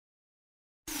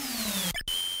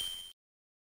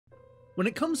When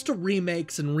it comes to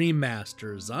remakes and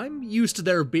remasters, I'm used to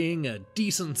there being a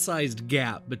decent-sized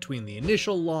gap between the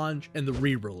initial launch and the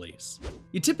re-release.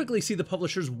 You typically see the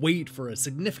publishers wait for a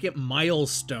significant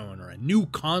milestone or a new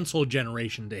console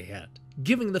generation to hit,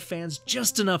 giving the fans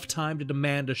just enough time to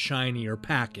demand a shinier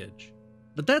package.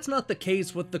 But that's not the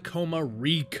case with the Coma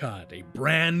Recut, a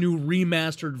brand new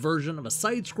remastered version of a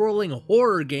side-scrolling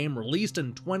horror game released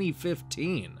in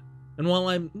 2015. And while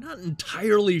I'm not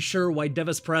entirely sure why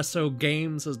Devespresso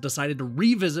Games has decided to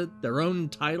revisit their own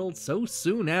title so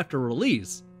soon after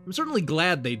release, I'm certainly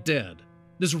glad they did.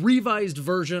 This revised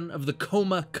version of the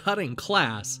Coma cutting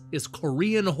class is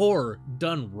Korean horror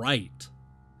done right.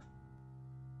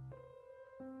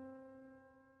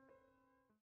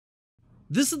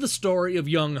 This is the story of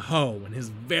Young Ho and his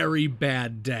very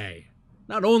bad day.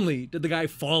 Not only did the guy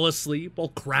fall asleep while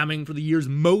cramming for the year's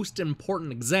most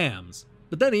important exams,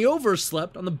 but then he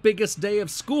overslept on the biggest day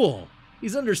of school.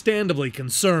 He's understandably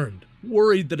concerned,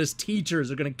 worried that his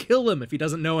teachers are going to kill him if he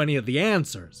doesn't know any of the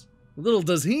answers. Little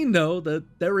does he know that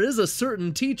there is a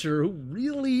certain teacher who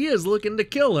really is looking to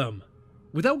kill him.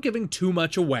 Without giving too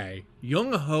much away,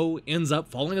 Young Ho ends up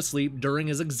falling asleep during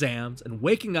his exams and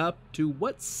waking up to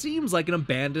what seems like an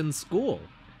abandoned school.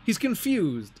 He's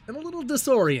confused and a little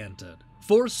disoriented,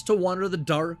 forced to wander the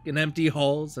dark and empty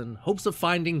halls in hopes of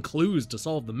finding clues to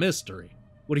solve the mystery.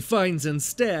 What he finds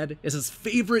instead is his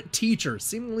favorite teacher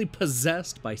seemingly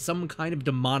possessed by some kind of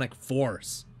demonic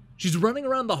force. She's running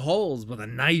around the halls with a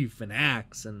knife and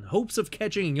axe in hopes of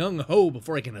catching Young Ho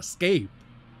before he can escape.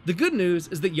 The good news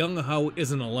is that Young Ho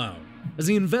isn't alone. As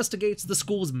he investigates the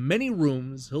school's many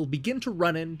rooms, he'll begin to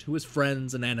run into his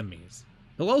friends and enemies.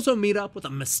 He'll also meet up with a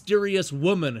mysterious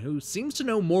woman who seems to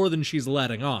know more than she's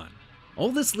letting on. All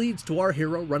this leads to our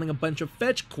hero running a bunch of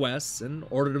fetch quests in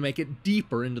order to make it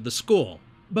deeper into the school.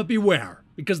 But beware,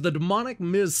 because the demonic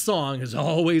Ms. Song is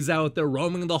always out there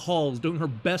roaming the halls doing her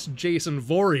best Jason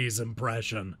Voorhees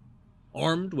impression.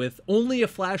 Armed with only a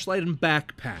flashlight and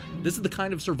backpack, this is the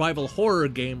kind of survival horror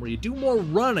game where you do more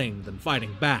running than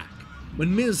fighting back.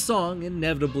 When Ms. Song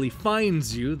inevitably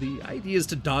finds you, the idea is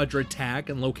to dodge her attack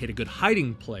and locate a good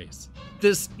hiding place.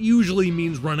 This usually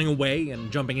means running away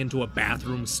and jumping into a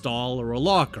bathroom stall or a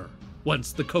locker.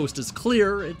 Once the coast is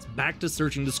clear, it's back to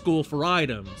searching the school for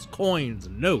items, coins,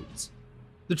 and notes.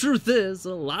 The truth is,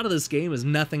 a lot of this game is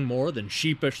nothing more than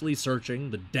sheepishly searching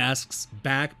the desks,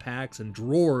 backpacks, and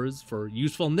drawers for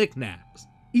useful knickknacks.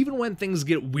 Even when things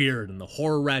get weird and the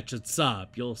horror ratchets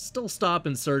up, you'll still stop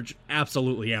and search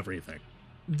absolutely everything.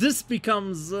 This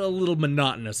becomes a little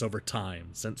monotonous over time,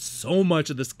 since so much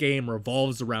of this game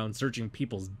revolves around searching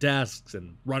people's desks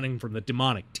and running from the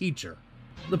demonic teacher.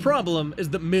 The problem is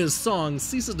that Ms. Song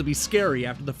ceases to be scary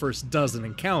after the first dozen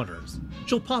encounters.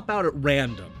 She'll pop out at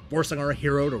random, forcing our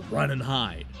hero to run and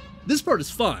hide. This part is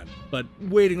fun, but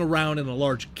waiting around in a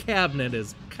large cabinet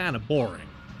is kinda boring.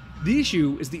 The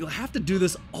issue is that you'll have to do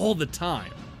this all the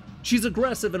time. She's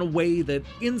aggressive in a way that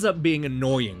ends up being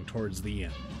annoying towards the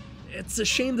end. It's a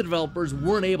shame the developers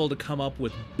weren't able to come up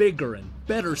with bigger and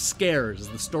better scares as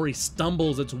the story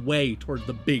stumbles its way towards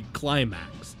the big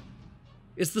climax.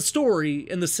 It's the story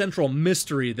and the central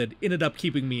mystery that ended up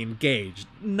keeping me engaged,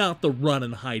 not the run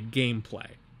and hide gameplay.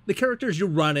 The characters you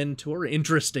run into are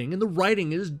interesting and the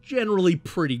writing is generally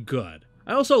pretty good.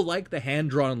 I also like the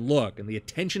hand-drawn look and the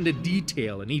attention to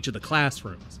detail in each of the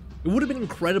classrooms. It would have been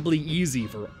incredibly easy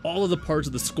for all of the parts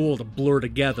of the school to blur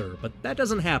together, but that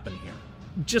doesn't happen here.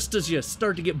 Just as you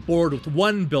start to get bored with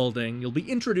one building, you'll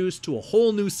be introduced to a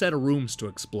whole new set of rooms to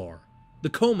explore. The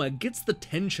Coma gets the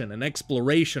tension and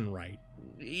exploration right,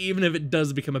 even if it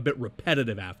does become a bit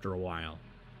repetitive after a while.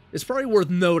 It's probably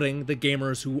worth noting that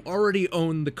gamers who already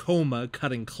own the Coma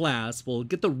cutting class will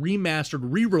get the remastered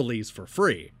re-release for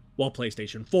free, while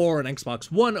PlayStation 4 and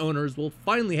Xbox One owners will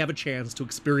finally have a chance to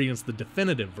experience the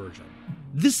definitive version.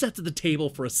 This sets the table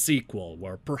for a sequel,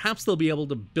 where perhaps they'll be able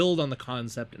to build on the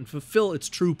concept and fulfill its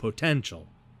true potential.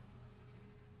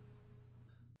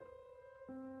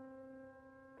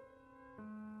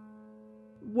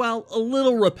 While a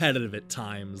little repetitive at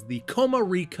times, the Coma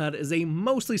Recut is a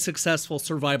mostly successful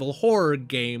survival horror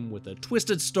game with a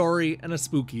twisted story and a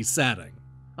spooky setting.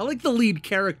 I like the lead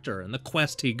character and the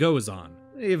quest he goes on,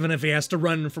 even if he has to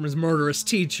run from his murderous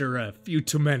teacher a few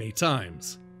too many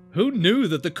times. Who knew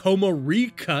that the Coma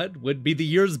Recut would be the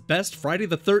year's best Friday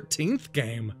the 13th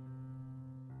game?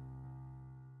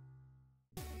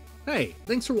 Hey,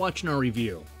 thanks for watching our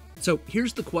review. So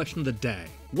here's the question of the day.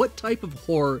 What type of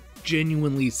horror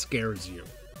genuinely scares you?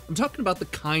 I'm talking about the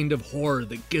kind of horror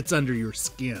that gets under your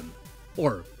skin.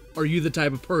 Or are you the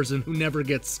type of person who never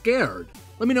gets scared?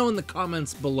 Let me know in the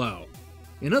comments below.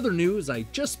 In other news, I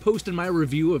just posted my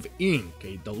review of Ink,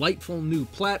 a delightful new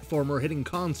platformer hitting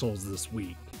consoles this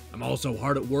week. I'm also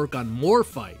hard at work on More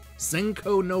Fight,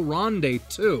 Senko no Ronde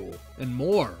 2, and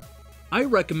more. I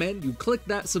recommend you click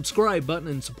that subscribe button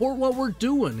and support what we're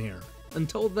doing here.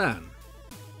 Until then.